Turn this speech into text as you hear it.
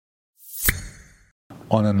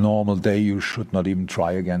on a normal day, you should not even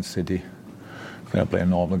try against City. You're going to play a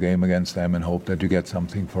normal game against them and hope that you get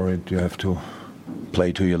something for it. You have to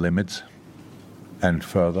play to your limits and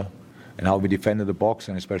further. And how we defended the box,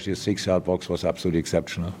 and especially the 6-yard box, was absolutely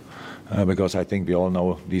exceptional. Because I think we all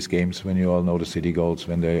know these games when you all know the City goals,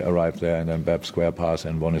 when they arrive there and then Bab square pass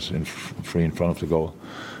and one is free in front of the goal.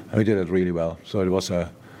 And we did it really well. So it was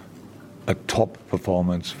a top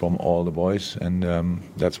performance from all the boys, and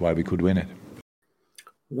that's why we could win it.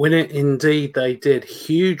 Win it indeed, they did.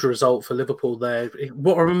 Huge result for Liverpool there.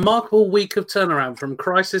 What a remarkable week of turnaround from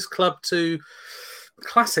crisis club to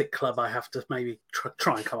classic club. I have to maybe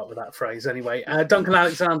try and come up with that phrase anyway. Duncan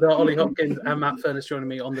Alexander, Ollie Hopkins and Matt Furniss joining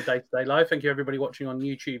me on the Day-to-Day Live. Thank you everybody watching on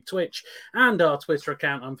YouTube, Twitch and our Twitter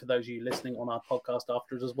account, and for those of you listening on our podcast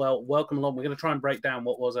afterwards as well, welcome along. We're going to try and break down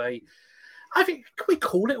what was I think, can we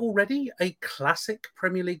call it already a classic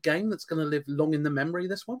Premier League game that's going to live long in the memory,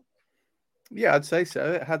 this one? Yeah, I'd say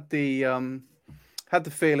so. It had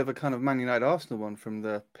the feel of a kind of Man United Arsenal one from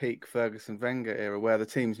the peak Ferguson-Wenger era, where the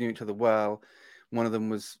teams knew each other well. One of them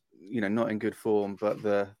was, not in good form, but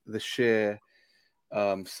the sheer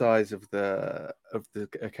size of the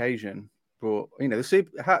occasion brought,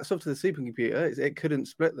 hats off to the supercomputer. It couldn't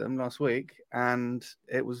split them last week, and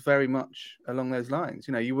it was very much along those lines.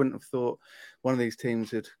 You wouldn't have thought one of these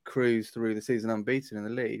teams had cruised through the season unbeaten in the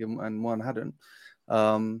league, and one hadn't.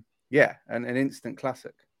 Yeah, and an instant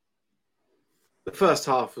classic. The first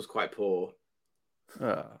half was quite poor.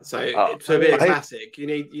 So to be a classic, you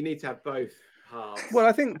need to have both halves. Well,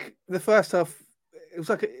 I think the first half, it was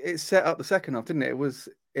like it set up the second half, didn't it?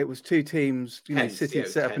 It was two teams. City had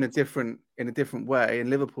set up in a different way, and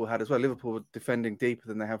Liverpool had as well. Liverpool were defending deeper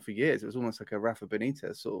than they have for years. It was almost like a Rafa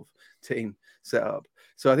Benitez sort of team set up.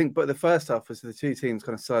 So I think, but the first half was the two teams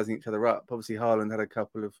kind of sizing each other up. Obviously, Haaland had a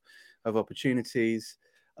couple of opportunities.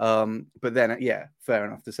 But then, fair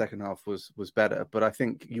enough. The second half was better, but I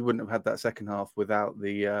think you wouldn't have had that second half without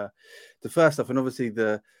the first half, and obviously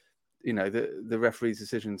the referee's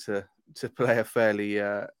decision to play a fairly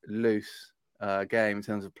loose game in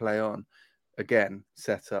terms of play on, again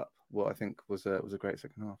set up what I think was a great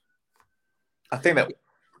second half. I think that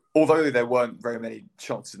although there weren't very many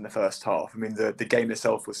chances in the first half, I mean the game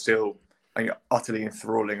itself was still utterly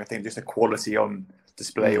enthralling. I think just the quality on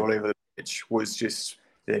display all over the pitch was just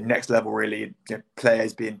the next level, really.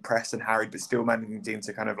 Players being pressed and harried, but still managing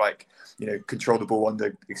to kind of control the ball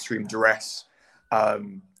under extreme duress.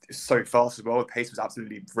 It's so fast as well. The pace was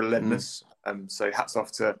absolutely relentless. So hats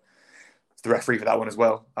off to the referee for that one as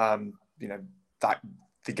well. That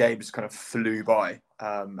the game just kind of flew by.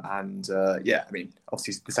 I mean,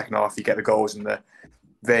 obviously the second half you get the goals and the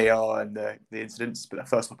VAR and the incidents, but the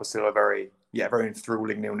first half was still a very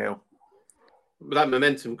enthralling 0-0. But that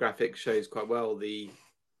momentum graphic shows quite well the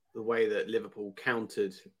way that Liverpool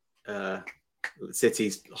countered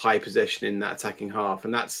City's high possession in that attacking half,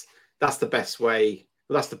 and that's the best way.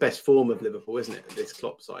 Well, that's the best form of Liverpool, isn't it? This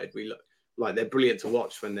Klopp side, we look like they're brilliant to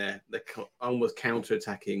watch when they're almost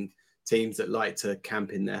counter-attacking teams that like to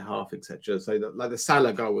camp in their half, etc. So the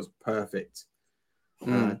Salah goal was perfect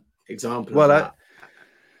example. Well, of that.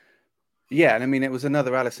 Yeah, and I mean, it was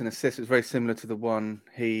another Alisson assist. It was very similar to the one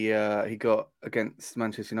he got against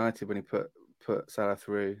Manchester United when he put Salah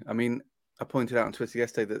through. I mean, I pointed out on Twitter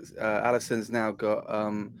yesterday that Alisson's now got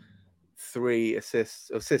 3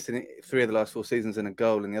 assists in 3 of the last 4 seasons and a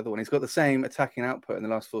goal in the other one. He's got the same attacking output in the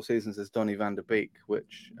last 4 seasons as Donny van der Beek,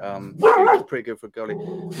 which is pretty good for a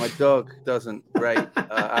goalie. My dog doesn't rate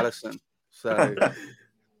Alisson, so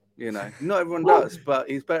not everyone does, but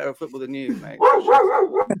he's better at football than you, mate.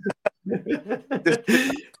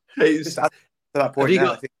 Just to that point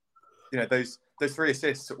now, I think those 3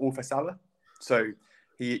 assists are all for Salah. So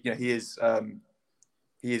he is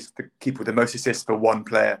the keeper with the most assists for one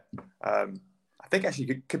player. I think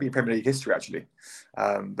actually it could be in Premier League history actually.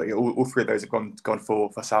 But all 3 of those have gone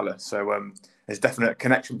for Salah. So there's definitely a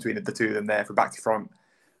connection between the two of them there from back to front.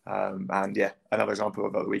 Another example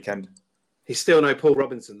of the weekend. He's still no Paul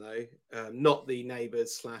Robinson though, not the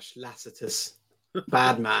neighbours / Lassiter's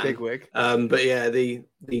bad man, bigwig. But yeah, the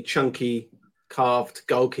chunky carved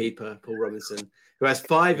goalkeeper Paul Robinson, who has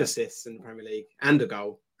 5 assists in the Premier League and a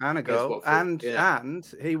goal. And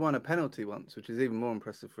he won a penalty once, which is even more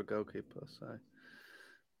impressive for a goalkeeper. So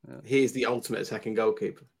he is the ultimate attacking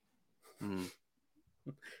goalkeeper.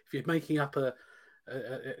 If you're making up the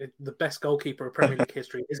best goalkeeper of Premier League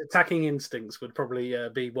history, his attacking instincts would probably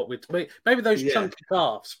be what would maybe those chunky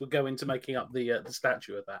calves would go into making up the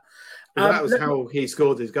statue of that. That was how he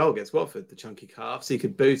scored his goal against Watford, the chunky calves. He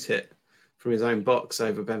could boot it from his own box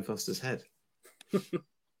over Ben Foster's head.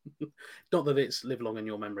 Not that it's live long in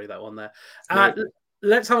your memory, that one there. No.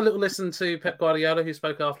 let's have a little listen to Pep Guardiola, who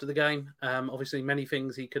spoke after the game. Obviously, many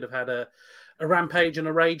things he could have had a rampage and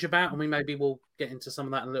a rage about, and maybe we'll get into some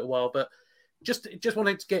of that in a little while. But just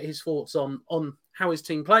wanted to get his thoughts on how his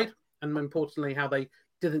team played, and more importantly, how they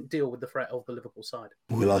didn't deal with the threat of the Liverpool side.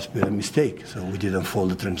 We lost by a mistake, so we didn't follow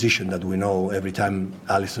the transition that we know every time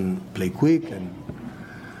Alisson played quick and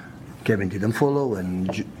Kevin didn't follow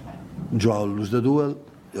and Joao lose the duel.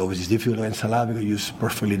 Always is difficult against Salah because he used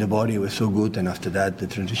perfectly the body, it was so good, and after that the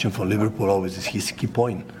transition from Liverpool always is his key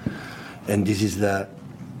point. And this is that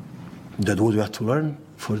what we have to learn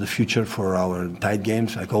for the future, for our tight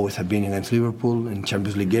games, like always have been against Liverpool, in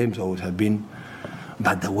Champions League games always have been.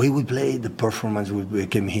 But the way we played, the performance we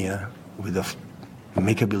came here with the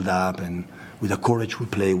make a build up and with the courage we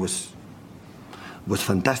play was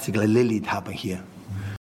fantastic. Like lately it happened here.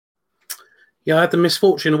 Yeah, I had the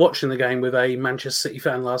misfortune of watching the game with a Manchester City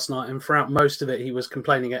fan last night, and throughout most of it, he was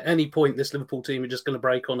complaining at any point this Liverpool team are just going to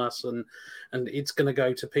break on us and it's going to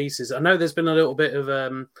go to pieces. I know there's been a little bit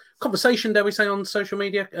of conversation, dare we say, on social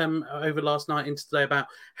media over last night into today about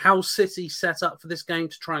how City set up for this game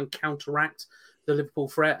to try and counteract the Liverpool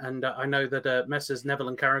threat. And I know that Messrs Neville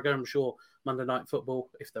and Carragher, I'm sure Monday Night Football,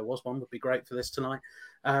 if there was one, would be great for this tonight.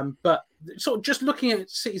 But sort of just looking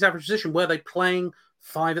at City's average position, were they playing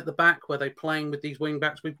 5 at the back? Were they playing with these wing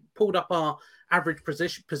backs? We pulled up our average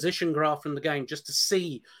position graph from the game just to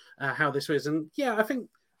see how this was. And yeah,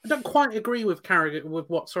 I don't quite agree with Carragher with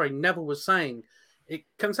what Neville was saying.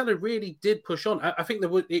 Cancelo really did push on. I think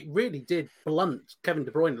it really did blunt Kevin De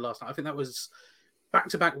Bruyne last night. I think that was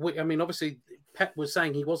back-to-back. I mean, obviously Pep was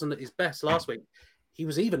saying he wasn't at his best last week. He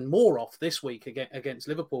was even more off this week against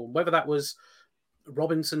Liverpool. Whether that was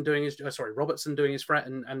Robertson doing his threat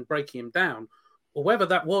and breaking him down, or whether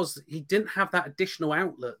that was he didn't have that additional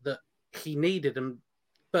outlet that he needed.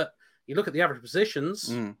 But you look at the average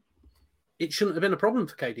positions, it shouldn't have been a problem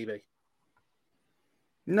for KDB.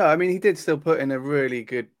 No, I mean, he did still put in a really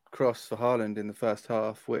good cross for Haaland in the first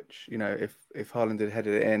half, which, you know, if Haaland had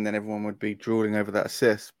headed it in, then everyone would be drooling over that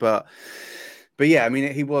assist. But yeah, I mean,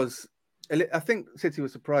 I think City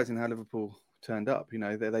was surprising how Liverpool turned up. You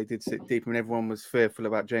know, they did sit deep. I mean, everyone was fearful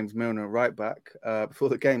about James Milner at right back before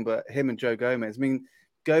the game, but him and Joe Gomez. I mean,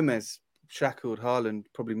 Gomez shackled Haaland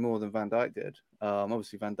probably more than Van Dijk did.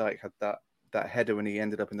 Obviously, Van Dijk had that header when he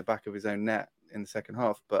ended up in the back of his own net in the second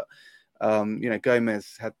half. But you know,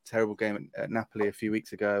 Gomez had a terrible game at Napoli a few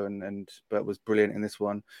weeks ago, but was brilliant in this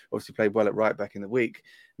one. Obviously, played well at right back in the week.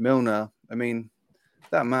 Milner, I mean,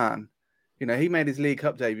 that man. You know, he made his League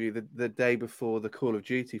Cup debut the day before the Call of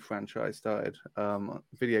Duty franchise started,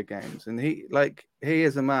 video games. And he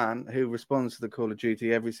is a man who responds to the Call of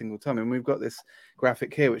Duty every single time. And we've got this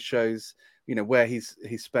graphic here which shows, you know, where he's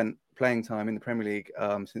spent playing time in the Premier League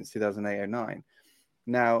since 2008-09.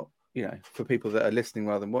 Now, you know, for people that are listening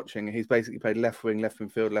rather than watching, he's basically played left wing, left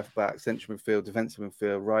midfield, left back, central midfield, defensive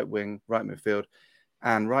midfield, right wing, right midfield,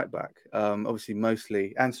 and right back, obviously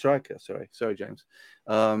mostly, and striker. Sorry, James.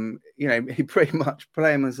 You know, he pretty much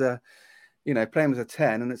play him as a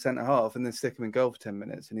 10 and at centre half, and then stick him in goal for 10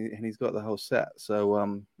 minutes, and he's got the whole set.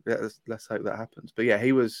 So let's hope that happens. But yeah,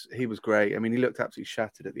 he was great. I mean, he looked absolutely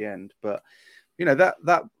shattered at the end, but you know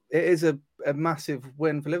that it is a massive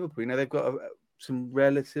win for Liverpool. You know, they've got some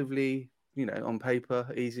relatively, you know, on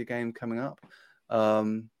paper easier game coming up,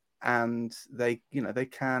 and they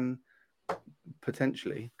can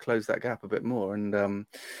potentially close that gap a bit more. And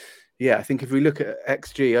yeah, I think if we look at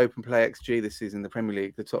XG, open play XG this season in the Premier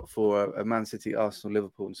League, the top 4 are Man City, Arsenal,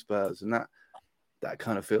 Liverpool and Spurs, and that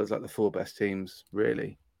kind of feels like the 4 best teams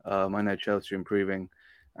really. I know Chelsea are improving,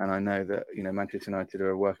 and I know that, you know, Manchester United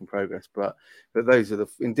are a work in progress, but those are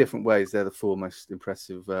in different ways, they're the 4 most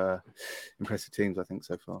impressive teams I think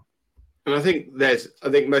so far. And I think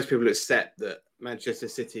most people accept that Manchester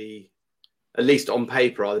City, at least on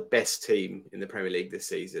paper, are the best team in the Premier League this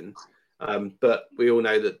season. But we all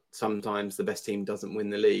know that sometimes the best team doesn't win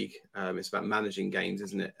the league. It's about managing games,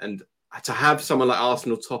 isn't it? And to have someone like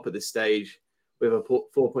Arsenal top at this stage with a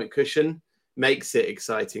 4-point cushion makes it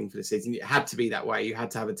exciting for the season. It had to be that way. You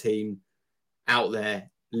had to have a team out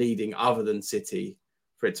there leading other than City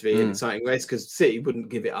for it to be an exciting race, because City wouldn't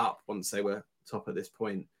give it up once they were top at this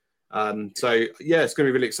point. So, yeah, it's going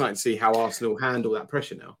to be really exciting to see how Arsenal handle that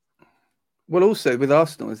pressure now. Well, also with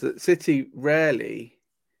Arsenal is that City rarely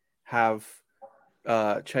have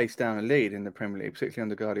chased down a lead in the Premier League, particularly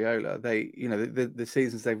under Guardiola. They, you know, the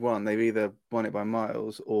seasons they've won, they've either won it by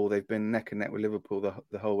miles or they've been neck and neck with Liverpool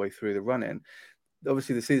the whole way through the run-in.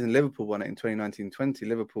 Obviously, the season Liverpool won it in 2019-20,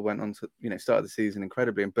 Liverpool went on to, you know, started the season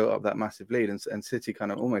incredibly and built up that massive lead, and City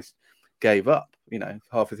kind of almost gave up, you know,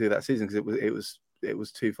 halfway through that season because it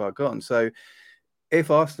was too far gone. So if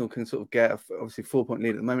Arsenal can sort of get obviously 4-point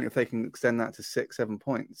lead at the moment, if they can extend that to 6-7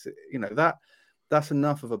 points, that's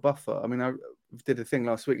enough of a buffer. I mean, I did a thing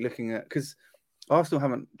last week looking at, because Arsenal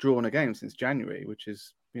haven't drawn a game since January, which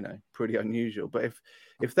is pretty unusual. But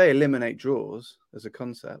if they eliminate draws as a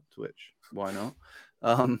concept, which why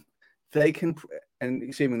not? They can, and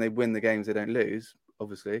assuming they win the games they don't lose,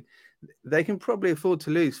 obviously, they can probably afford to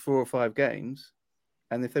lose 4 or 5 games,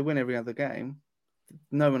 and if they win every other game,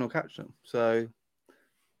 no one will catch them. So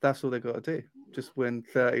that's all they've got to do. Just win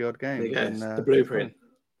 30 odd games. And, the blueprint.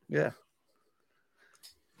 Yeah.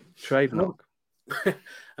 Trademark.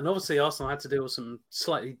 And obviously Arsenal had to deal with some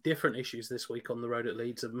slightly different issues this week on the road at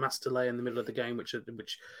Leeds. A mass delay in the middle of the game, which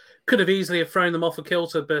could have easily have thrown them off a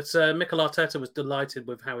kilter, but Mikel Arteta was delighted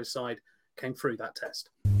with how his side came through that test.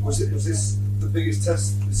 Was this the biggest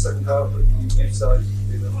test in the second half that you've side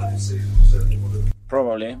in the season?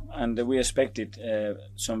 Probably, and we expected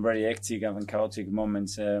some very hectic and chaotic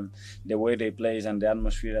moments, the way they play and the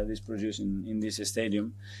atmosphere that is produced in this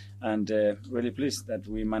stadium, and really pleased that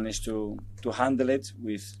we managed to handle it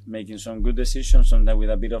with making some good decisions, sometimes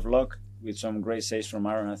with a bit of luck, with some great saves from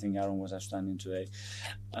Aaron. I think Aaron was outstanding today.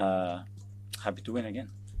 Happy to win again.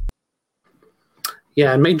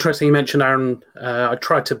 Yeah, and interesting you mentioned Aaron. I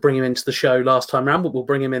tried to bring him into the show last time round, but we'll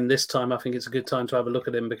bring him in this time. I think it's a good time to have a look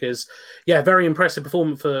at him because, very impressive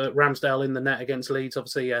performance for Ramsdale in the net against Leeds.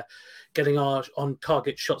 Obviously, getting our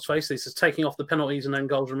on-target shots faced. This is taking off the penalties and then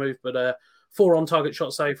goals removed, but 4 on-target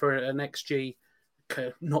shots saved for an XG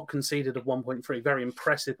not conceded of 1.3. Very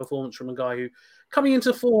impressive performance from a guy who, coming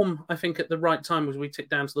into form, I think at the right time as we tick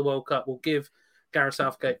down to the World Cup, will give Gareth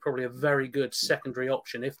Southgate probably a very good secondary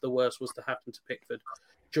option if the worst was to happen to Pickford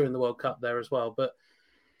during the World Cup there as well. But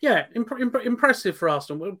yeah, impressive for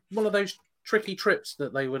Arsenal. One of those tricky trips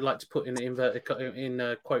that they would like to put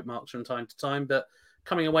in quote marks from time to time, but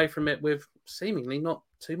coming away from it with seemingly not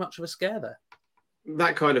too much of a scare there.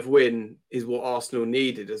 That kind of win is what Arsenal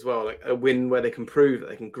needed as well, like a win where they can prove that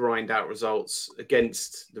they can grind out results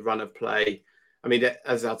against the run of play. I mean,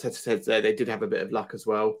 as Arteta said there, they did have a bit of luck as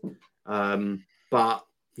well. But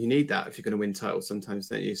you need that if you're going to win titles sometimes,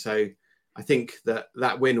 don't you? So I think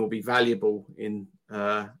that win will be valuable in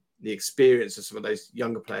the experience of some of those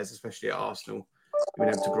younger players, especially at Arsenal, being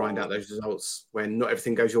able to grind out those results when not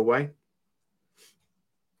everything goes your way.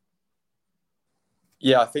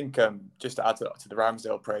 Yeah, I think just to add to the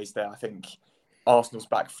Ramsdale praise there, I think Arsenal's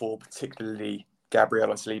back four, particularly Gabriel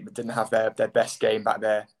and Saliba, didn't have their best game back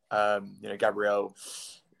there. Gabriel,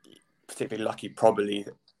 particularly lucky probably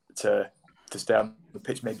to stay on the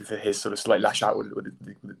pitch, maybe for his sort of slight lash out with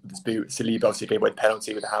his boot. Saliba obviously gave away the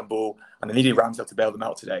penalty with the handball, and they needed Ramsdale to bail them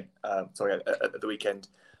out today. At the weekend.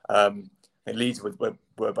 And Leeds were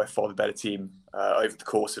by far the better team over the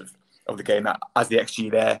course of the game. As the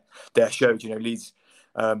XG there showed, Leeds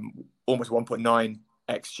almost 1.9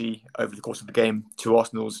 XG over the course of the game to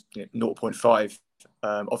Arsenal's 0.5.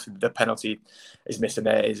 Obviously, the penalty is missing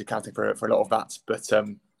there, is accounting for a lot of that. But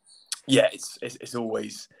it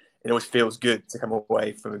always feels good to come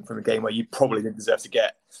away from a game where you probably didn't deserve to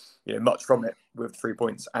get much from it with 3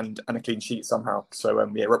 points and a clean sheet somehow. So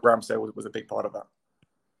Ramsdale was a big part of that.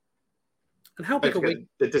 And how big a week?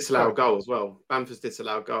 The disallowed goal as well. Bamford's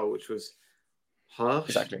disallowed goal, which was harsh,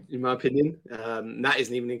 exactly, in my opinion. That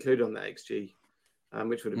isn't even included on that XG,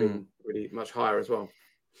 which would have been really much higher as well.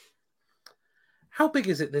 How big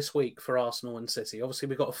is it this week for Arsenal and City? Obviously,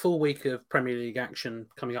 we've got a full week of Premier League action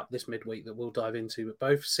coming up this midweek that we'll dive into, but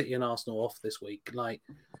both City and Arsenal off this week. Like,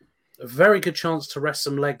 a very good chance to rest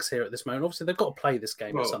some legs here at this moment. Obviously, they've got to play this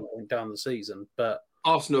game at some point down the season, but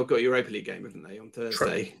Arsenal have got a Europa League game, haven't they, on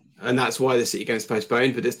Thursday? True. And that's why the City game's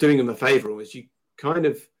postponed, but it's doing them a favour, as you kind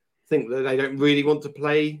of think that they don't really want to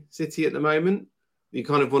play City at the moment. You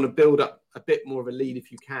kind of want to build up a bit more of a lead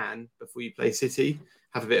if you can before you play City,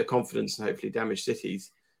 have a bit of confidence and hopefully damage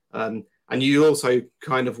City's. And you also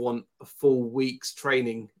kind of want a full week's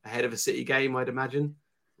training ahead of a City game, I'd imagine,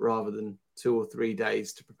 rather than 2 or 3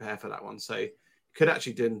 days to prepare for that one. So you could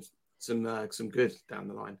actually do some good down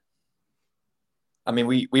the line. I mean,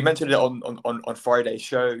 we mentioned it on Friday's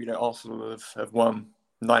show. Arsenal have won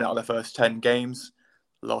 9 out of their first 10 games.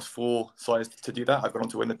 The last 4 sides to do that have gone on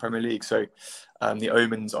to win the Premier League. So the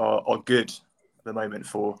omens are good at the moment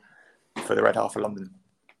for the red half of London.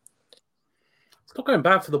 It's not going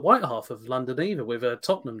bad for the white half of London either, with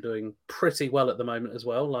Tottenham doing pretty well at the moment as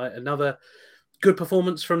well. Like another good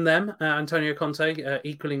performance from them. Antonio Conte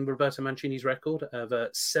equaling Roberto Mancini's record of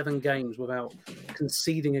 7 games without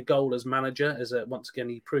conceding a goal as manager, as once again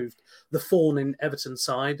he proved the thorn in Everton's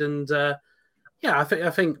side. And I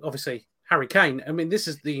think obviously Harry Kane. I mean, this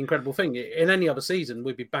is the incredible thing. In any other season,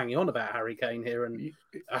 we'd be banging on about Harry Kane here and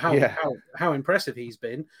how impressive he's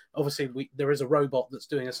been. Obviously, there is a robot that's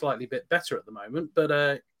doing a slightly bit better at the moment,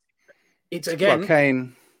 but it's again. Well,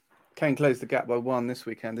 Kane closed the gap by 1 this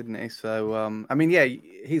weekend, didn't he? So, I mean,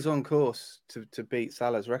 he's on course to beat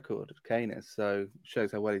Salah's record. Kane is, so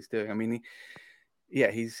shows how well he's doing. I mean,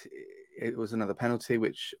 it was another penalty,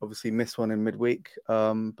 which obviously missed one in midweek,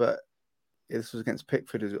 but this was against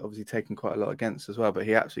Pickford, who's obviously taken quite a lot against as well, but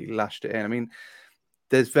he absolutely lashed it in. I mean,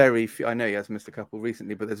 there's very few, I know he has missed a couple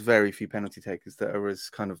recently, but there's very few penalty takers that are as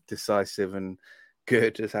kind of decisive and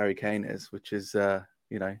good as Harry Kane is, which is, a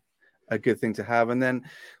good thing to have. And then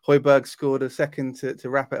Højbjerg scored a second to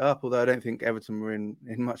wrap it up, although I don't think Everton were in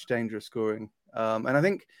much danger of scoring. And I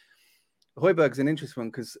think Højbjerg's an interesting one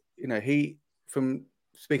because, he, from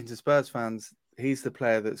speaking to Spurs fans, he's the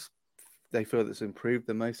player they feel that's improved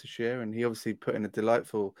the most this year. And he obviously put in a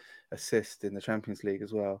delightful assist in the Champions League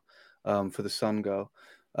as well for the Son goal.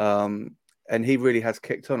 And he really has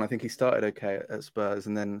kicked on. I think he started okay at Spurs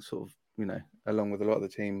and then sort of, along with a lot of the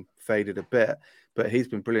team, faded a bit. But he's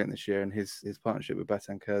been brilliant this year, and his partnership with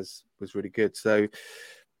Bentancur was really good. So,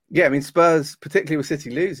 yeah, I mean, Spurs, particularly with City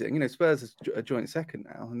losing, Spurs are a joint second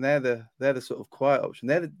now, and they're the sort of quiet option.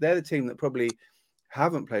 They're the team that probably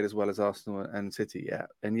haven't played as well as Arsenal and City yet,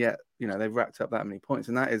 and yet they've racked up that many points,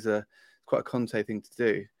 and that is quite a Conte thing to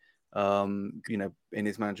do. In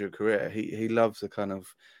his managerial career, he loves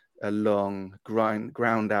a long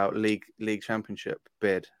ground out league championship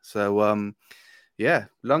bid. So.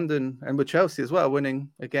 London, and with Chelsea as well, winning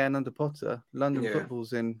again under Potter. London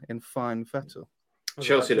football's in fine fettle.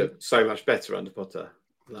 Chelsea look so much better under Potter.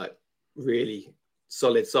 Like, really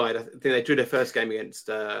solid side. I think they drew their first game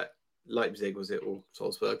against Leipzig, was it, or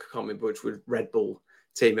Salzburg? I can't remember which Red Bull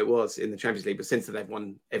team it was in the Champions League, but since then they've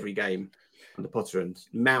won every game under Potter, and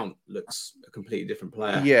Mount looks a completely different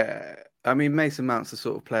player. Yeah, I mean, Mason Mount's the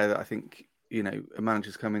sort of player that I think, a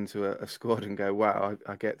manager's come into a squad and go, wow,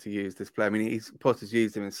 I get to use this player. I mean, Potter's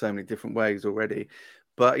used him in so many different ways already.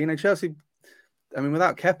 But, Chelsea, I mean,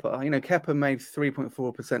 without Kepa, Kepa made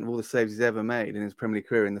 3.4% of all the saves he's ever made in his Premier League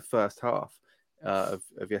career in the first half of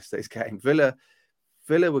yesterday's game. Villa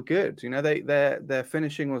were good. Their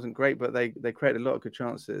finishing wasn't great, but they created a lot of good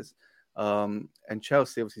chances. And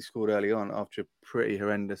Chelsea obviously scored early on after a pretty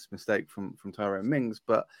horrendous mistake from Tyrone Mings,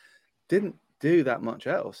 but didn't do that much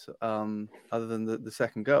else other than the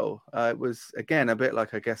second goal. It was, again, a bit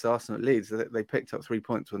like, I guess, Arsenal at Leeds. They picked up 3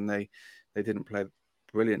 points when they didn't play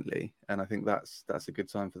brilliantly, and I think that's a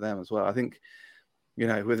good sign for them as well. I think,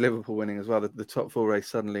 with Liverpool winning as well, the top four race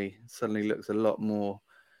suddenly looks a lot more,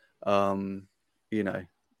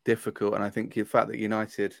 difficult. And I think the fact that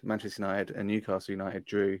Manchester United and Newcastle United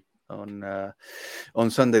drew on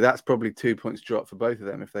Sunday, that's probably 2 points drop for both of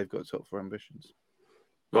them if they've got top four ambitions.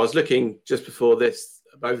 Well, I was looking just before this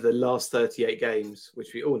over the last 38 games,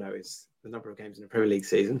 which we all know is the number of games in the Premier League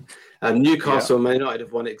season. Newcastle and Man United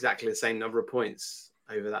have won exactly the same number of points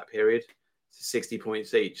over that period, 60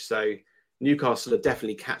 points each. So Newcastle are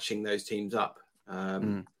definitely catching those teams up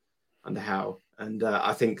under Howe. And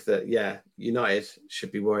I think that, United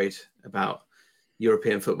should be worried about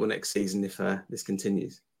European football next season if this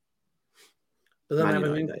continues. But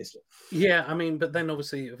then, but then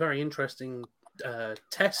obviously a very interesting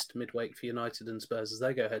test midweek for United and Spurs as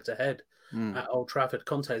they go head to head at Old Trafford.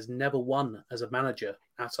 Conte has never won as a manager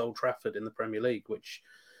at Old Trafford in the Premier League, which,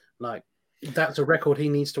 that's a record he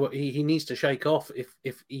needs to shake off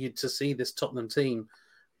if he to see this Tottenham team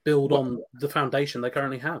build on the foundation they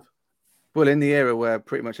currently have. Well, in the era where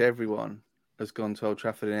pretty much everyone has gone to Old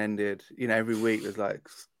Trafford and ended, every week there's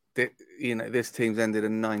this team's ended a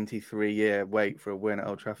 93-year wait for a win at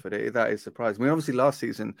Old Trafford. That is surprising. I mean, obviously last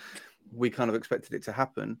season we kind of expected it to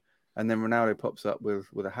happen, and then Ronaldo pops up with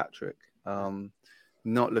a hat-trick.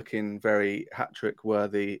 Not looking very hat-trick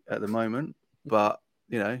worthy at the moment, but,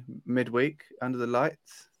 midweek under the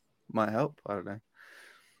lights might help. I don't know.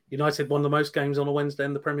 United won the most games on a Wednesday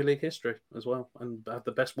in the Premier League history as well, and have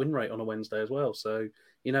the best win rate on a Wednesday as well. So,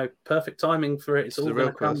 perfect timing for it. It's all going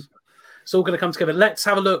to come. It's all going to come together. Let's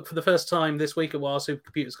have a look for the first time this week at what our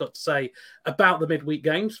supercomputer's got to say about the midweek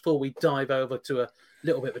games before we dive over to a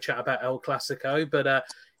little bit of a chat about El Clasico. But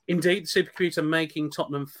indeed, the supercomputer making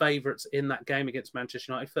Tottenham favourites in that game against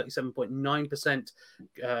Manchester United, 37.9%.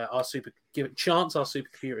 Our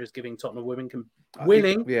supercomputer is giving Tottenham winning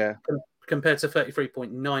compared to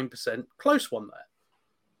 33.9%. Close one there.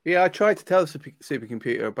 Yeah, I tried to tell the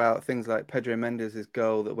supercomputer about things like Pedro Mendes'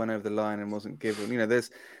 goal that went over the line and wasn't given. There's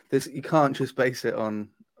you can't just base it on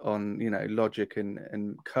logic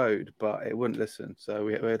and code, but it wouldn't listen. So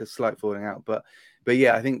we had a slight falling out. But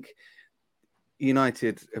yeah, I think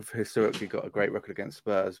United have historically got a great record against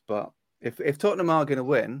Spurs, but if Tottenham are going to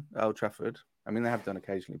win at Old Trafford, I mean they have done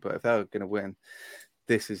occasionally, but if they're going to win,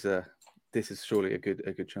 this is surely a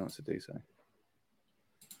good chance to do so.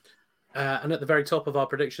 And at the very top of our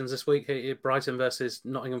predictions this week, Brighton versus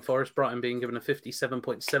Nottingham Forest. Brighton being given a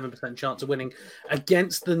 57.7% chance of winning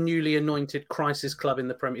against the newly anointed crisis club in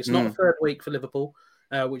the Premier. It's not a third week for Liverpool,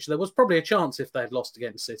 which there was probably a chance if they had lost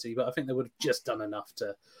against City, but I think they would have just done enough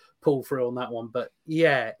to pull through on that one. But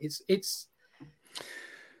yeah, it's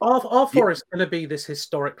are Forest going to be this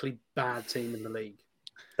historically bad team in the league?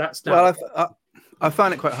 That's now. Well, I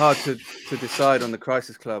find it quite hard to decide on the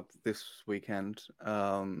crisis club this weekend,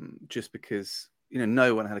 just because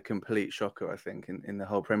no one had a complete shocker, I think, in the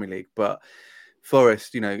whole Premier League. But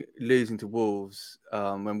Forest, losing to Wolves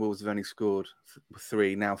when Wolves have only scored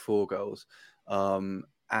 3, now 4 goals,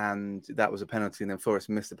 and that was a penalty, and then Forest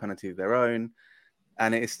missed a penalty of their own,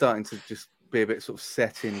 and it is starting to just be a bit sort of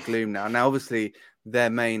set in gloom now. Now, obviously,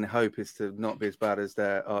 their main hope is to not be as bad as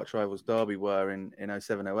their arch rivals Derby were in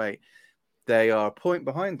 07-08. They are a point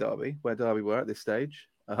behind Derby, where Derby were at this stage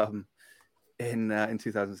in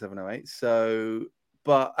 2007-08. So,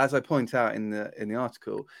 but as I point out in the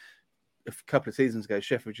article, a couple of seasons ago,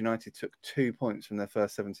 Sheffield United took 2 points from their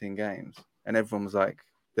first 17 games, and everyone was like,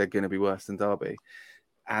 they're going to be worse than Derby,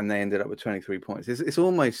 and they ended up with 23 points. It's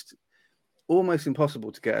almost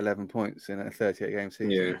impossible to get 11 points in a 38-game season.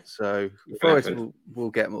 Yeah. So Forest will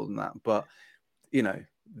get more than that, but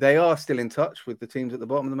they are still in touch with the teams at the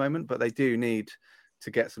bottom at the moment, but they do need to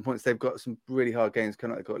get some points. They've got some really hard games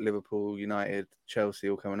coming up. They've got Liverpool, United, Chelsea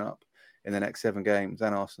all coming up in the next 7 games,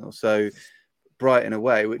 and Arsenal. So Brighton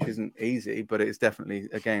away, which isn't easy, but it's definitely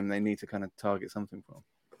a game they need to kind of target something from.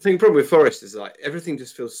 I think the problem with Forest is everything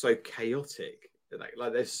just feels so chaotic.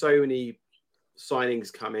 Like there's so many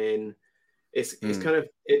signings come in. It's kind of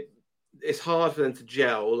it's hard for them to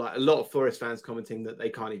gel. Like a lot of Forest fans commenting that they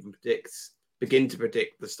can't even begin to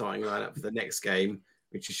predict the starting lineup for the next game,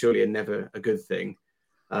 which is surely never a good thing.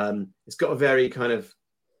 It's got a very kind of,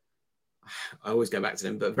 I always go back to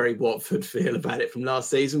them, but very Watford feel about it from last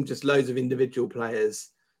season. Just loads of individual players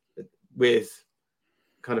with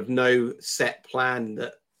kind of no set plan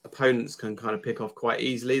that opponents can kind of pick off quite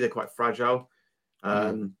easily. They're quite fragile.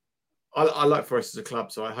 I like Forest as a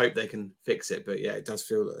club, so I hope they can fix it. But yeah, it does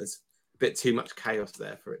feel that there's a bit too much chaos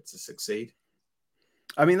there for it to succeed.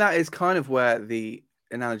 I mean, that is kind of where the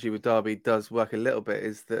analogy with Derby does work a little bit,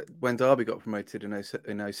 is that when Derby got promoted in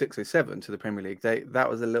 06-07 to the Premier League, that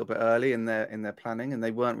was a little bit early in their planning, and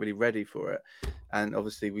they weren't really ready for it. And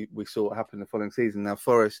obviously we saw what happened the following season. Now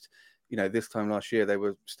Forest, this time last year, they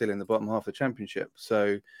were still in the bottom half of the Championship.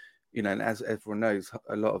 So, and as everyone knows,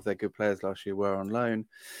 a lot of their good players last year were on loan.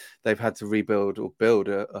 They've had to rebuild or build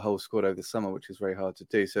a whole squad over the summer, which is very hard to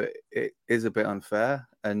do. So it is a bit unfair,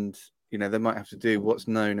 and they might have to do what's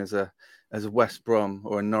known as a West Brom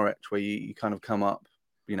or a Norwich, where you kind of come up,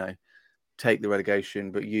 take the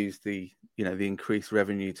relegation, but use the increased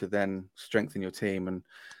revenue to then strengthen your team. And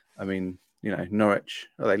I mean, Norwich,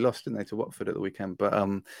 they lost, didn't they, to Watford at the weekend? But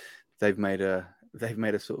they've made a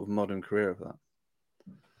sort of modern career of that.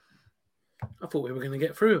 I thought we were going to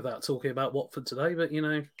get through with that talking about Watford today, but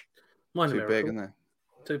mine too big, isn't they?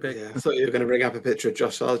 Too big. Yeah, I thought you were going to bring up a picture of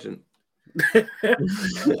Josh Sargent.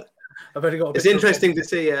 I've only got. It's interesting to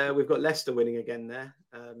see. We've got Leicester winning again there.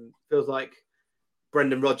 Feels like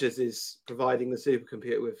Brendan Rodgers is providing the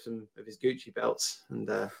supercomputer with some of his Gucci belts, and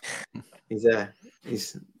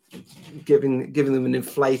he's giving them an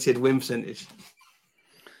inflated win percentage.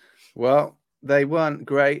 Well, they weren't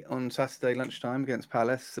great on Saturday lunchtime against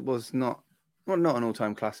Palace. It was not an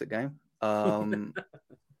all-time classic game.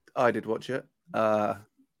 I did watch it,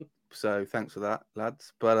 so thanks for that,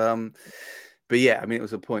 lads. But yeah, I mean, it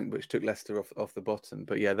was a point which took Leicester off the bottom.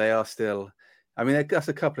 But yeah, they are still. I mean, that's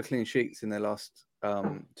a couple of clean sheets in their last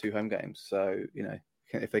 2 home games. So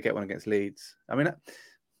if they get one against Leeds, I mean,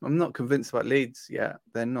 I'm not convinced about Leeds yet.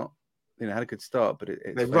 They're not, had a good start, but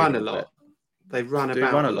they run a lot. They run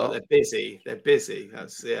about a lot. They're busy.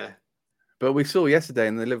 That's But we saw yesterday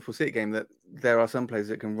in the Liverpool City game that there are some players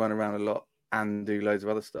that can run around a lot and do loads of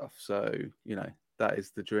other stuff. So that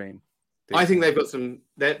is the dream. I think they've got some.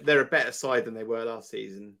 They're a better side than they were last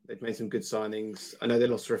season. They've made some good signings. I know they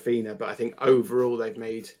lost Rafinha, but I think overall they've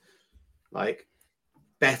made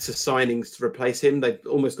better signings to replace him. They've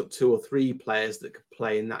almost got 2 or 3 players that could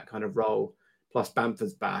play in that kind of role. Plus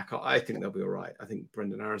Bamford's back. I think they'll be all right. I think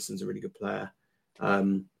Brendan Harrison's a really good player.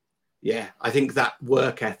 I think that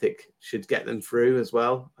work ethic should get them through as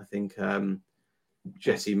well. I think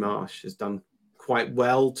Jesse Marsh has done quite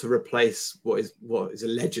well to replace what is a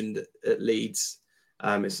legend at Leeds.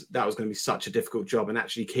 that was going to be such a difficult job, and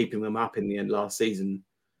actually keeping them up in the end last season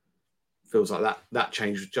feels like that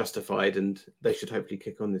change was justified, and they should hopefully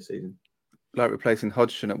kick on this season. Like replacing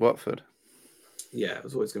Hodgson at Watford. Yeah, it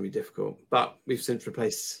was always going to be difficult, but we've since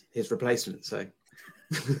replaced his replacement. So,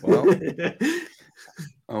 well,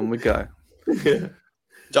 on we go.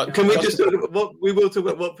 Can we just talk about what we will talk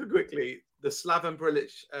about Watford quickly? The Slaven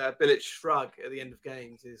Bilic shrug at the end of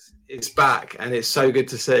games is back, and it's so good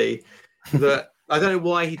to see. That I don't know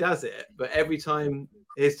why he does it, but every time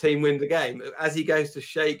his team wins a game, as he goes to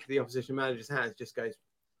shake the opposition manager's hands, just goes.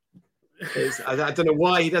 I don't know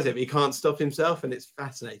why he does it, but he can't stop himself, and it's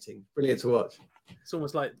fascinating, brilliant to watch. It's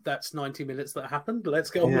almost like that's 90 minutes that happened.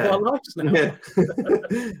 Let's get on with our lives now.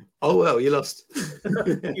 Yeah. Oh well, you lost.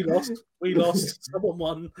 You lost. We lost. Someone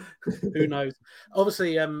won. Who knows?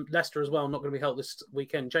 Obviously, Leicester as well not going to be helped this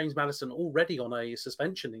weekend. James Maddison already on a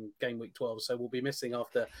suspension in game week 12, so we'll be missing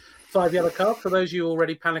after 5 yellow cards. For those of you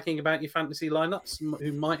already panicking about your fantasy lineups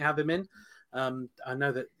who might have him in, I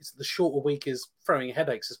know that the shorter week is throwing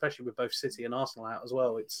headaches, especially with both City and Arsenal out as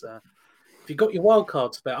well. It's if you've got your wild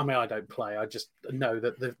cards, but I mean, I don't play. I just know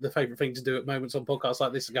that the favourite thing to do at moments on podcasts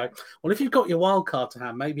like this is go, well, if you've got your wild card to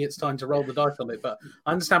hand, maybe it's time to roll the dice on it. But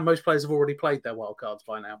I understand most players have already played their wild cards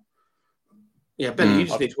by now. Yeah, Ben, you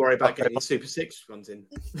just need to worry about getting your Super 6 ones in.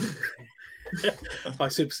 By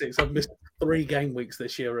Super 6, I've missed 3 game weeks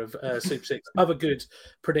this year of Super 6. Other good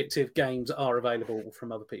predictive games are available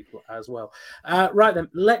from other people as well. Right then,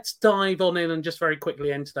 let's dive on in and just very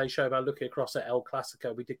quickly end today's show by looking across at El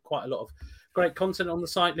Clasico. We did quite a lot of great content on the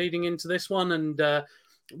site leading into this one, and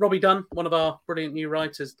Robbie Dunn, one of our brilliant new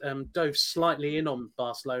writers, dove slightly in on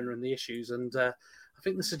Barcelona and the issues, and I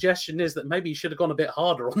think the suggestion is that maybe you should have gone a bit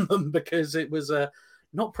harder on them because it was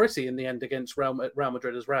not pretty in the end against Real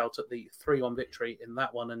Madrid as well. Took the 3-1 victory in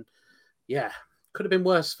that one. And yeah, could have been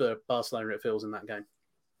worse for Barcelona, it feels, in that game.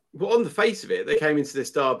 Well, on the face of it, they came into this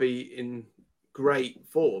derby in great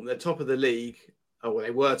form. They're top of the league. Oh, well,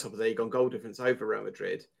 they were top of the league on goal difference over Real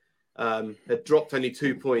Madrid. They've dropped only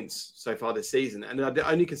 2 points so far this season. And they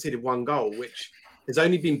only conceded 1 goal, which has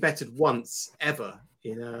only been bettered once ever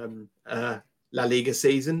in La Liga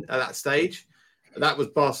season at that stage. That was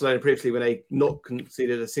Barcelona previously when they not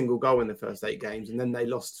conceded a single goal in the first 8 games, and then they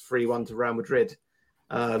lost 3-1 to Real Madrid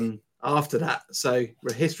after that. So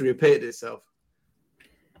history repeated itself.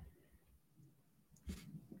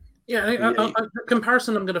 Yeah, the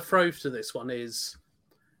comparison I'm going to throw to this one is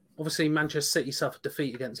obviously Manchester City suffered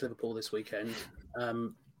defeat against Liverpool this weekend,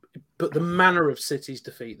 but the manner of City's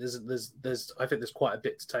defeat, there's I think there's quite a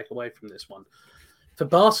bit to take away from this one. For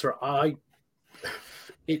Barca,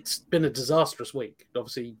 it's been a disastrous week.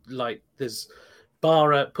 Obviously, like there's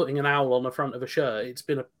bar putting an owl on the front of a shirt. It's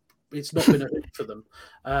not been a hit for them,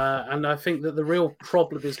 and I think that the real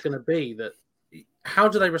problem is going to be that how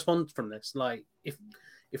do they respond from this? Like if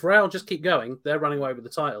Real just keep going, they're running away with the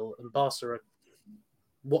title, and Barca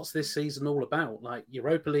what's this season all about? Like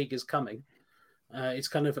Europa League is coming. It's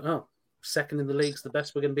kind of second in the league's the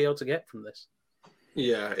best we're going to be able to get from this.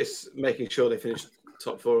 Yeah, it's making sure they finish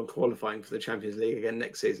top 4 and qualifying for the Champions League again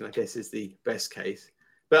next season, I guess, is the best case.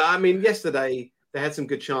 But I mean, yesterday they had some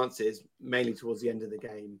good chances, mainly towards the end of the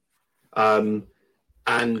game.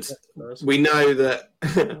 And we know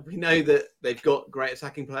that they've got great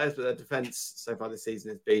attacking players, but their defence so far this season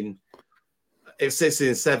has been it's 6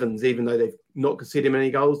 in 7s, even though they've not conceded many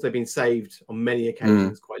goals. They've been saved on many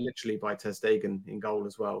occasions, quite literally by Ter Stegen in goal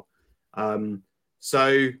as well.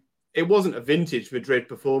 So it wasn't a vintage Madrid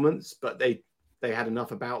performance, but they had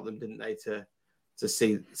enough about them, didn't they, to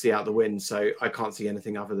see out the win. So I can't see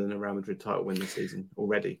anything other than a Real Madrid title win this season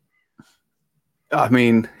already. I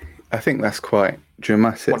mean, I think that's quite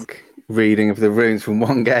dramatic reading of the runes from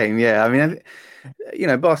one game. Yeah, I mean, you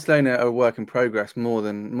know, Barcelona are a work in progress more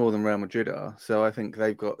than Real Madrid are. So I think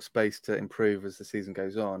they've got space to improve as the season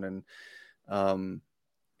goes on. And,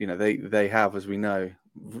 you know, they have, as we know,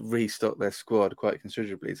 restocked their squad quite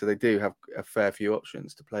considerably. So they do have a fair few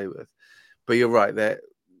options to play with. But you're right,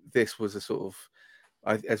 this was a sort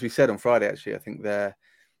of, as we said on Friday, actually, I think their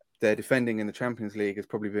defending in the Champions League has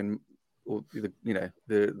probably been,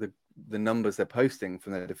 the numbers they're posting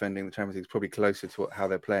from their defending the Champions League is probably closer to how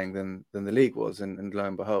they're playing than the league was. And lo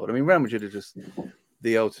and behold, I mean, Real Madrid are just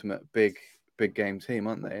the ultimate big game team,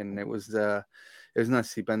 aren't they? And it was nice to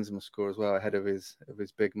see Benzema score as well ahead of his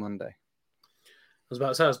big Monday. I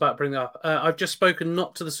was about to bring that up. I've just spoken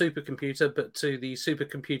not to the supercomputer, but to the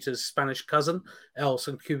supercomputer's Spanish cousin, El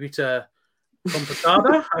Supercomputer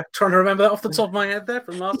Complicada. I'm trying to remember that off the top of my head there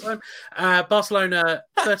from last time. Barcelona,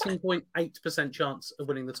 13.8% chance of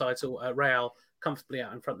winning the title. Real, comfortably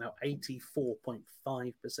out in front now,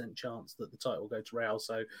 84.5% chance that the title will go to Real.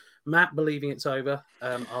 So Matt believing it's over.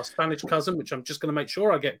 Our Spanish cousin, which I'm just going to make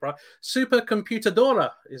sure I get right, Super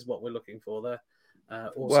Computadora is what we're looking for there.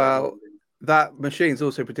 Well, that machine's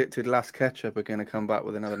also predicted Last Ketchup are going to come back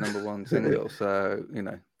with another #1 single. So,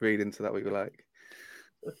 read into that what you like.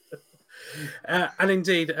 And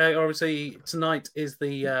indeed, obviously, tonight is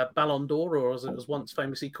the Ballon d'Or, or as it was once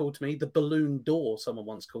famously called to me, the Balloon d'Or. Someone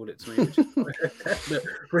once called it to me, which is the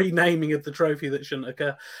renaming of the trophy that shouldn't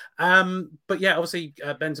occur. But yeah, obviously,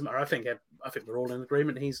 Benzema. I think we're all in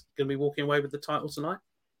agreement. He's going to be walking away with the title tonight.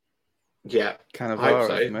 Yeah, kind of I hope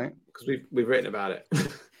so, mate, because we've written about it.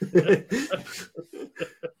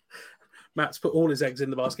 Matt's put all his eggs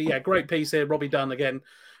in the basket. Yeah, great piece here, Robbie Dunn again.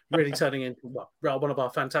 Really turning into one of our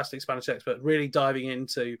fantastic Spanish experts, really diving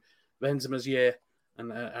into Benzema's year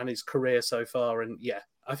and his career so far. And yeah,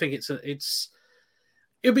 I think it'd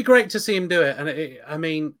be great to see him do it.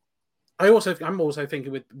 And I'm also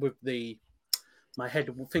thinking with my head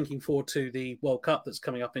thinking forward to the World Cup that's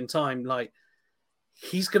coming up in time. Like,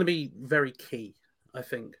 he's going to be very key, I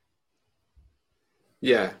think.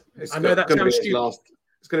 Yeah, I know that sounds stupid.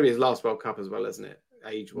 It's going to be his last World Cup as well, isn't it?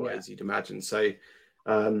 Age-wise, you'd imagine. So.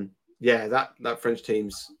 That French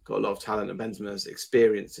team's got a lot of talent, and Benzema's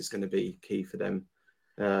experience is going to be key for them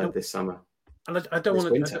this summer. And I don't want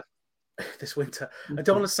to this winter. I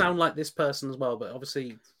don't want to sound like this person as well, but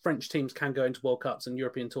obviously French teams can go into World Cups and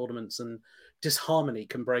European tournaments, and disharmony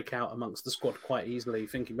can break out amongst the squad quite easily.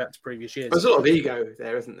 Thinking back to previous years, there's a lot of ego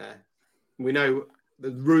there, isn't there? We know the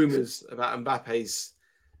rumours about Mbappe's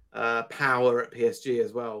power at PSG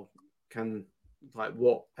as well.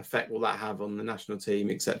 What effect will that have on the national team,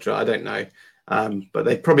 etc.? I don't know. But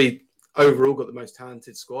they've probably overall got the most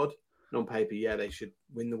talented squad. And on paper, they should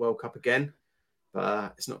win the World Cup again.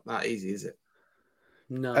 But it's not that easy, is it?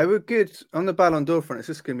 No. We're good on the Ballon d'Or front. It's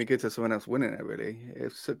just going to be good to have someone else winning it, really.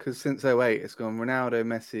 Because since 2008, it's gone Ronaldo,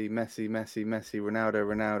 Messi, Messi, Messi, Messi, Ronaldo,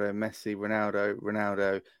 Ronaldo, Messi, Ronaldo,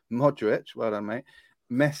 Ronaldo, Modric. Well done, mate.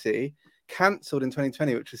 Messi, cancelled in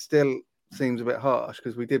 2020, which is still... seems a bit harsh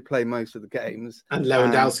because we did play most of the games. And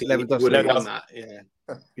Lewandowski would have won that,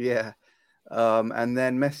 yeah. And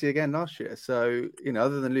then Messi again last year. So,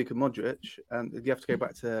 other than Luka Modric, you have to go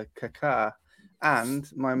back to Kaká and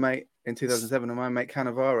my mate in 2007 and my mate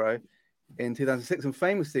Cannavaro in 2006. And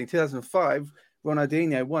famously, in 2005,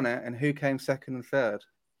 Ronaldinho won it. And who came second and third?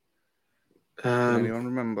 Can anyone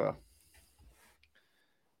remember?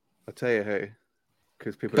 I'll tell you who,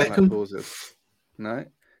 because people don't like pauses. No?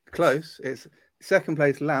 Close. It's second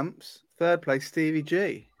place Lamps, third place Stevie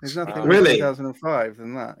G. There's nothing really 2005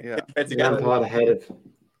 than that. Yeah, Lampard ahead of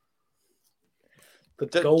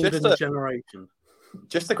the golden generation.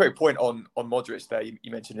 Just a quick point on Modric there.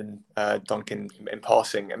 You mentioned in Duncan in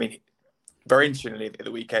passing. I mean, very interestingly at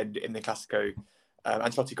the weekend in the Clasico,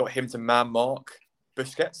 Ancelotti got him to man mark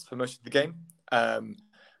Busquets for most of the game.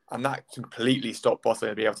 And that completely stopped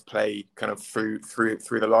Barcelona being able to play kind of through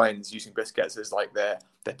the lines using Busquets as like their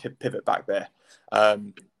pivot back there.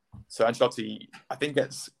 So Ancelotti, I think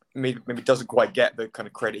maybe doesn't quite get the kind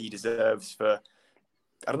of credit he deserves for,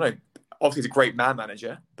 I don't know, obviously he's a great man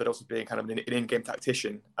manager, but also being kind of an in-game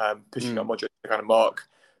tactician, pushing on Modric to kind of mark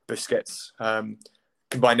Busquets.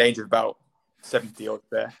 Combined age of about 70 odd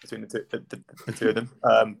there between the two of them.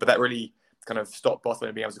 But that really kind of stopped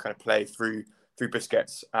Barcelona being able to kind of play through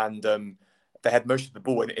Busquets, and they had most of the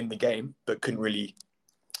ball in the game, but couldn't really,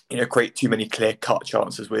 create too many clear-cut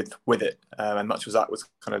chances with it. And much of that was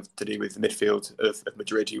kind of to do with the midfield of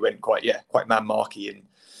Madrid, who went quite man-marky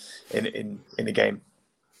in the game.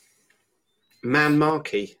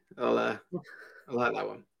 Man-marky, I like that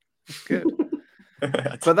one. Good.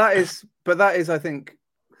 but that is, I think,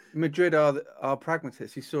 Madrid are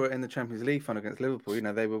pragmatists. You saw it in the Champions League final against Liverpool.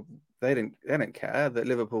 They didn't care that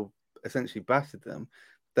Liverpool essentially battered them.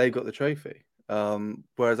 They got the trophy.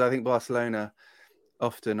 Whereas I think Barcelona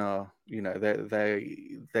often are,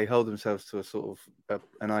 they hold themselves to a sort of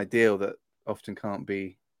an ideal that often can't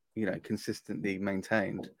be, consistently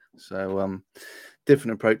maintained. So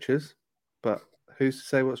different approaches, but who's to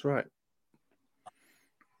say what's right?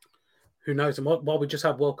 Who knows? And while we just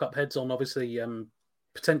have World Cup heads on, obviously,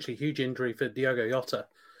 potentially huge injury for Diogo Jota.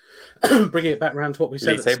 Bringing it back around to what we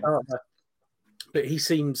said at the start there. But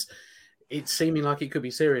it's seeming like it could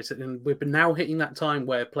be serious. And we've been now hitting that time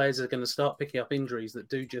where players are going to start picking up injuries that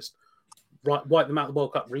do just wipe them out of the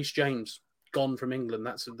World Cup. Reece James, gone from England.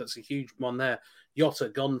 That's a huge one there. Jota,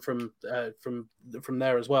 gone from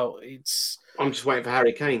there as well. I'm just waiting for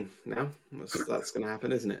Harry Kane now. That's going to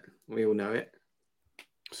happen, isn't it? We all know it.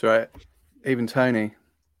 That's right. Even Tony.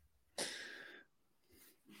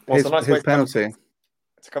 Well, it's a nice way his penalty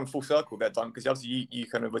to come full circle there, Duncan, because obviously you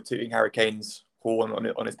kind of were tooting Harry Kane's horn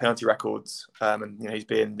on his penalty records, and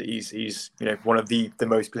he's one of the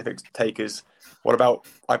most prolific takers. What about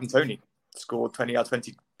Ivan Toney? Scored 20 out of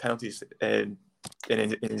 20 penalties in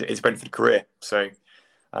his Brentford career. So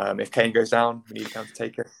if Kane goes down, we need a penalty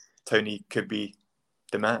taker. Toney could be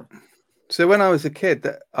the man. So when I was a kid,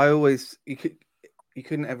 that you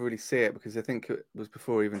couldn't ever really see it because I think it was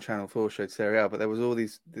before even Channel 4 showed Serie A, but there was all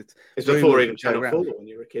these. It's before even Channel 4 when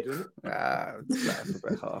you were a kid, wasn't it? That's a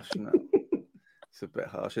bit harsh, isn't it? It's a bit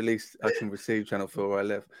harsh. At least I can receive Channel 4 where I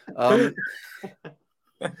live.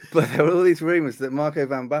 But there were all these rumours that Marco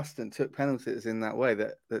van Basten took penalties in that way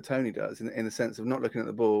that Toney does, in the sense of not looking at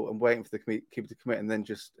the ball and waiting for the keeper to commit and then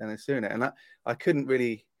doing it. And I couldn't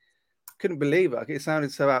believe it. It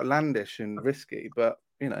sounded so outlandish and risky, but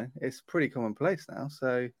it's pretty commonplace now.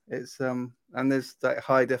 So it's and there's like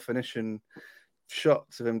high definition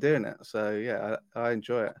shots of him doing it. So yeah, I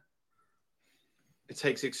enjoy it. It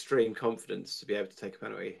takes extreme confidence to be able to take a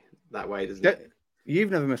penalty that way, doesn't it?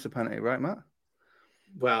 You've never missed a penalty, right, Matt?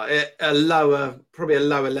 Well, probably a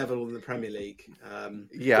lower level than the Premier League.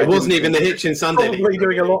 Yeah, it wasn't even the Hitchin Sunday Probably League.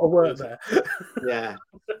 doing a lot of work there. Yeah.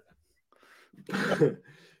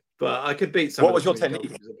 But I could beat some. What was your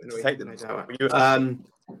technique to take them?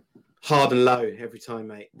 Hard and low every time,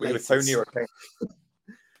 mate. Were you a Toney or a Kane?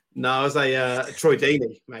 No, I was a Troy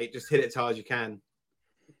Deeney, mate. Just hit it as hard as you can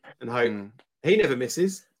and hope. He never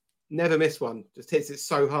misses. Never missed one. Just hits it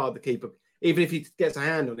so hard the keeper, even if he gets a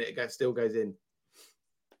hand on it, it still goes in.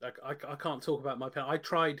 I can't talk about my penalty. I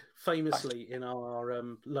tried famously in our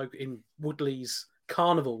in Woodley's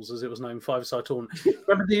Carnivals, as it was known, five-side tournament.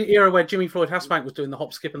 Remember the era where Jimmy Floyd Hasbank was doing the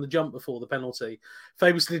hop, skip, and the jump before the penalty?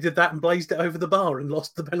 Famously did that and blazed it over the bar and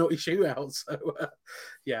lost the penalty shootout. So,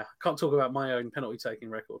 yeah, can't talk about my own penalty taking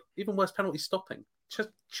record. Even worse, penalty stopping. Just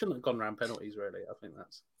shouldn't have gone around penalties, really. I think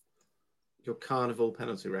that's your carnival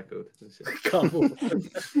penalty record. Carnival.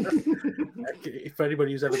 If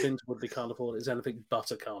anybody who's ever been to Woodley Carnival, it's anything but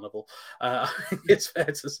a carnival. It's fair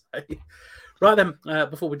to say. Right then,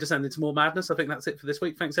 before we descend into more madness, I think that's it for this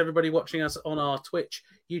week. Thanks everybody watching us on our Twitch,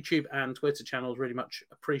 YouTube and Twitter channels. Really much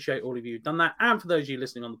appreciate all of you who've done that. And for those of you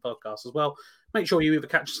listening on the podcast as well, make sure you either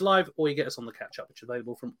catch us live or you get us on the catch-up, which is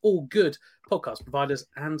available from all good podcast providers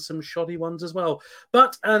and some shoddy ones as well.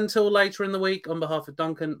 But until later in the week, on behalf of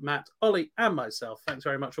Duncan, Matt, Ollie and myself, thanks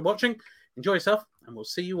very much for watching. Enjoy yourself and we'll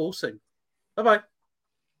see you all soon. Bye-bye.